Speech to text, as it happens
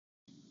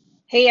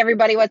Hey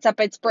everybody, what's up?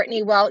 It's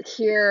Brittany Welk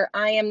here.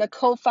 I am the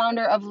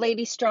co-founder of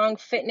Lady Strong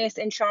Fitness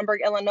in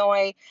Schaumburg,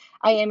 Illinois.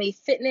 I am a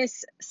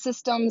fitness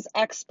systems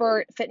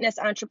expert, fitness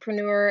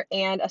entrepreneur,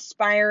 and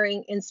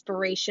aspiring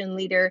inspiration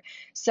leader.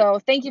 So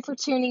thank you for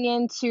tuning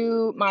in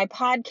to my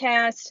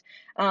podcast.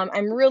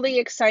 I'm really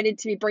excited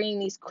to be bringing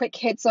these quick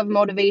hits of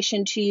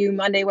motivation to you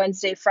Monday,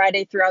 Wednesday,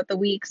 Friday throughout the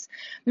weeks.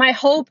 My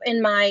hope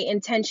and my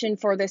intention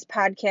for this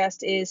podcast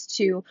is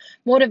to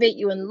motivate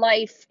you in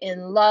life,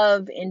 in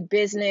love, in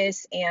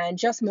business, and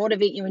just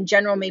motivate you in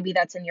general. Maybe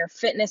that's in your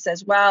fitness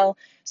as well.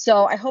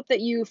 So I hope that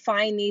you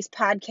find these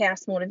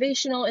podcasts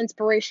motivational,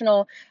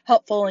 inspirational,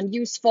 helpful, and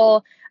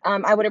useful.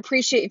 I would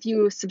appreciate if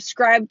you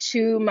subscribe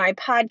to my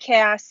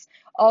podcast.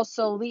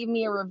 Also, leave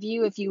me a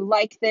review if you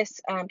like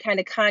this kind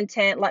of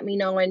content. Let me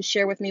know and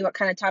share with me what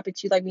kind of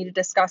topics you'd like me to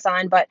discuss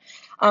on. But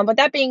with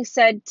that being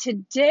said,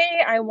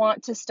 today I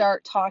want to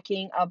start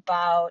talking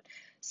about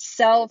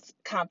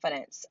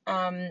self-confidence.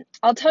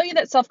 I'll tell you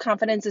that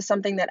self-confidence is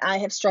something that I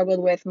have struggled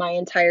with my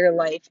entire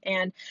life.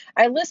 And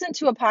I listened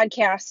to a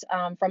podcast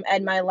from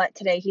Ed Mylett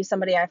today. He's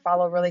somebody I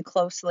follow really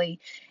closely.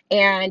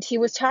 And he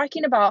was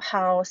talking about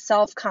how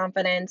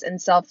self-confidence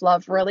and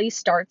self-love really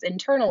starts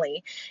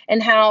internally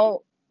and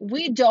how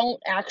we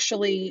don't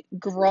actually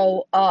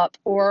grow up,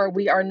 or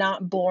we are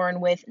not born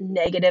with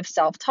negative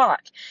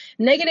self-talk.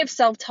 Negative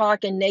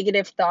self-talk and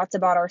negative thoughts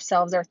about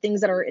ourselves are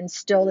things that are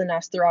instilled in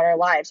us throughout our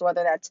lives,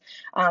 whether that's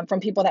from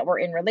people that we're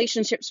in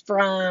relationships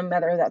from,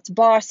 whether that's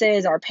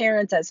bosses, our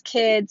parents as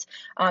kids.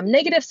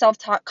 Negative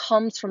self-talk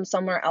comes from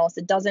somewhere else.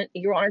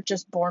 You aren't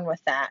just born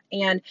with that.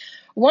 And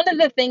one of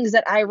the things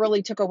that I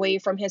really took away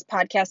from his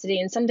podcast today,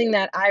 and something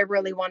that I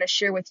really want to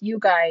share with you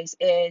guys,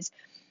 is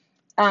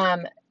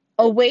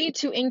a way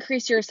to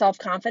increase your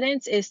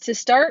self-confidence is to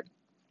start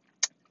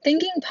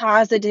thinking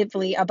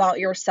positively about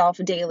yourself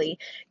daily.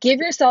 Give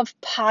yourself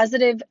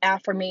positive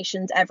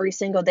affirmations every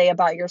single day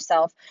about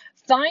yourself.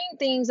 Find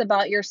things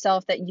about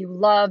yourself that you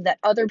love, that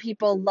other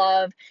people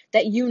love,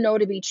 that you know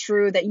to be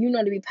true, that you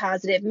know to be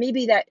positive.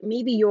 Maybe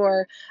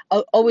you're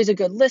always a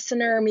good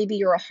listener, maybe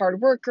you're a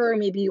hard worker,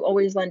 maybe you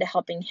always lend a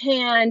helping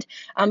hand.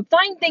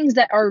 Find things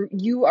that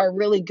you are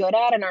really good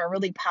at and are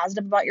really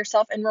positive about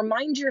yourself, and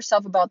remind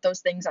yourself about those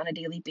things on a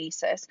daily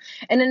basis.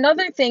 And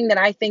another thing that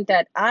I think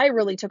that I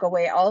really took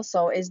away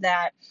also is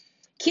that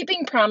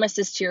keeping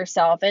promises to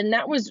yourself. And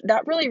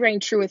that really rang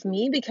true with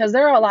me, because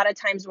there are a lot of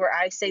times where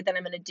I say that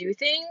I'm going to do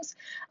things,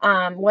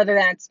 whether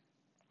that's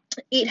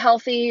eat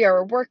healthy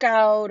or work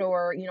out,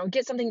 or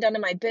get something done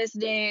in my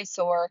business,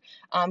 or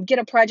get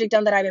a project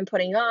done that I've been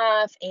putting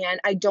off, and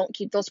I don't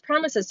keep those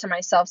promises to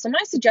myself. So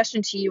my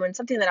suggestion to you, and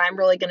something that I'm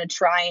really going to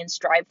try and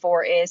strive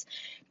for, is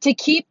to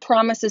keep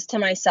promises to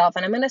myself.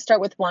 And I'm going to start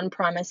with one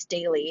promise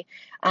daily.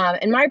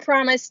 And my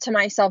promise to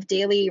myself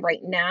daily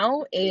right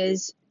now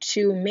is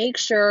to make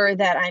sure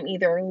that I'm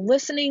either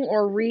listening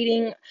or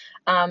reading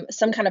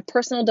some kind of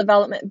personal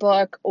development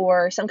book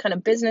or some kind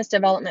of business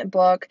development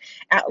book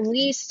at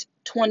least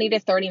 20 to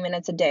 30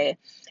 minutes a day.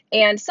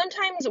 And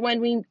sometimes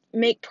when we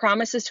make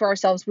promises to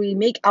ourselves, we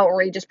make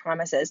outrageous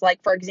promises.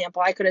 Like, for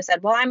example, I could have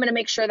said, well, I'm going to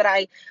make sure that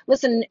I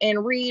listen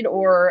and read,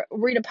 or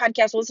read a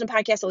podcast or listen to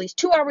podcasts at least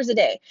 2 hours a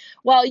day.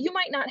 Well, you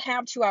might not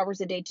have 2 hours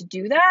a day to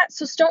do that.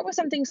 So start with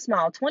something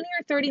small, 20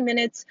 or 30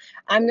 minutes.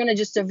 I'm going to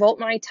just devote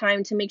my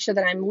time to make sure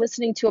that I'm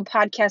listening to a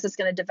podcast that's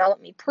going to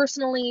develop me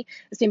personally.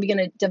 It's going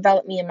to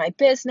develop me in my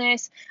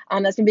business.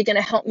 That's going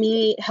to help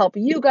me help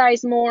you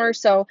guys more.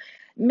 So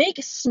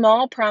make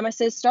small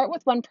promises. Start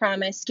with one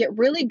promise. Get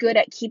really good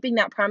at keeping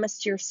that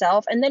promise to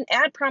yourself, and then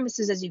add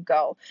promises as you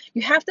go.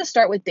 You have to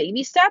start with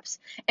baby steps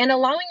and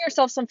allowing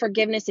yourself some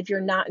forgiveness if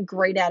you're not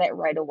great at it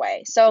right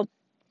away. So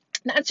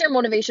that's your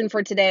motivation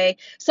for today.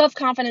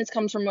 Self-confidence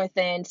comes from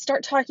within.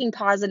 Start talking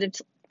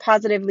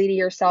positively to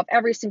yourself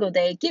every single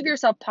day. Give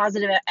yourself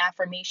positive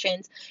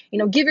affirmations.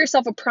 Give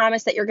yourself a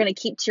promise that you're going to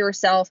keep to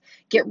yourself.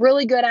 Get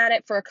really good at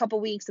it for a couple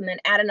weeks, and then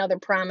add another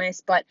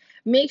promise. But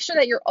make sure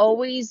that you're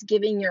always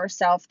giving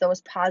yourself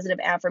those positive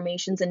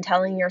affirmations and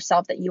telling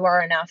yourself that you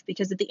are enough,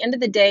 because at the end of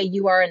the day,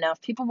 you are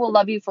enough. People will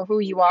love you for who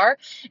you are,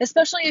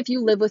 especially if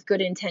you live with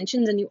good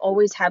intentions and you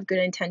always have good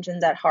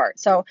intentions at heart.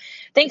 So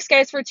thanks,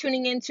 guys, for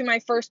tuning in to my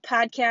first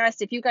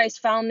podcast. If you guys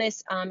found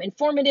this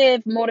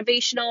informative,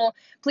 motivational,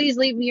 please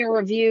leave me a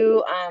review.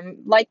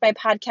 Like my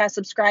podcast,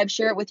 subscribe,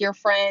 share it with your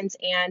friends,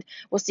 and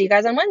we'll see you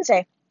guys on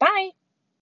Wednesday. Bye.